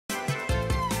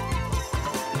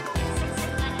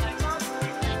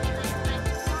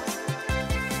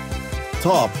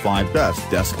Top 5 Best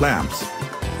Desk Lamps.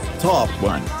 Top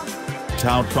 1.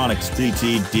 TaoTronics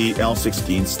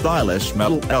DTDL16 Stylish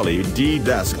Metal LED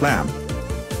Desk Lamp.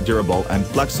 Durable and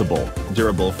flexible,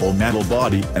 durable full metal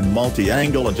body and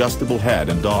multi-angle adjustable head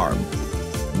and arm.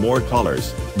 More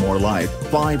colors, more light,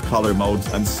 5 color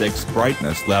modes and 6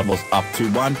 brightness levels up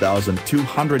to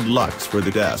 1200 lux for the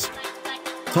desk.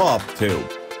 Top 2.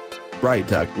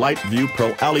 Brightech LightView Pro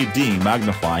LED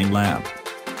Magnifying Lamp.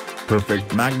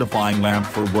 Perfect magnifying lamp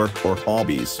for work or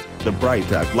hobbies, the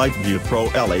Brightech LightView Pro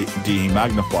LED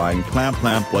Magnifying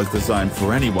lamp was designed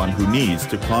for anyone who needs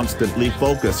to constantly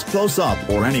focus close up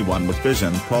or anyone with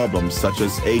vision problems such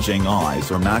as aging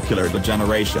eyes or macular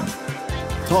degeneration.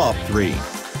 Top 3.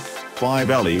 Phive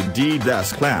LED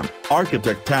Desk Lamp,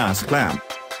 Architect Task Lamp.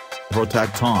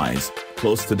 Protect eyes,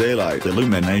 close to daylight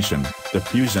illumination,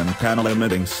 diffusion panel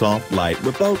emitting soft light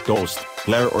without ghost,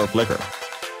 glare or flicker.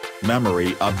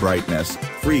 Memory of brightness,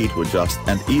 free to adjust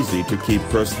and easy to keep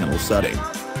personal setting.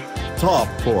 Top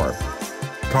 4.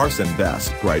 Carson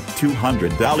Desk Bright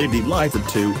 200 LED Lighted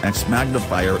 2x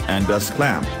Magnifier and Desk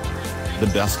Lamp. The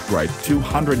Desk Bright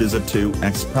 200 is a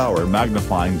 2x power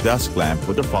magnifying desk lamp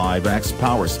with a 5x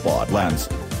power spot lens.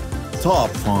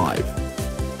 Top 5.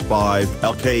 Phive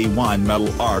LK1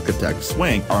 Metal Architect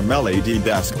Swing Arm LED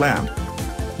Desk Lamp.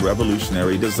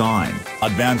 Revolutionary design,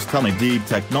 advanced LED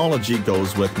technology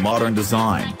goes with modern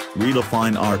design,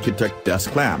 redefine architect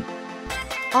desk lamp.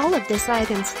 All of these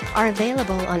items are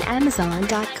available on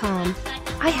Amazon.com.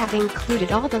 I have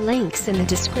included all the links in the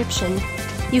description.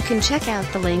 You can check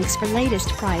out the links for latest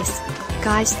price.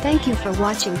 Guys, thank you for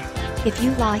watching. If you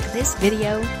like this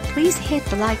video, please hit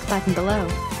the like button below.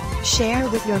 Share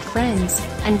with your friends,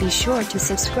 and be sure to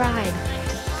subscribe.